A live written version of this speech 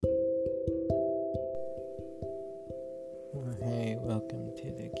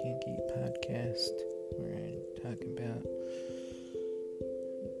podcast where I talk about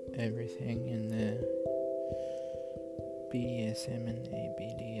everything in the BDSM and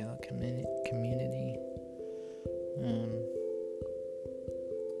ABDL community.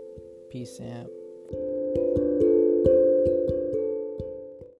 Peace out.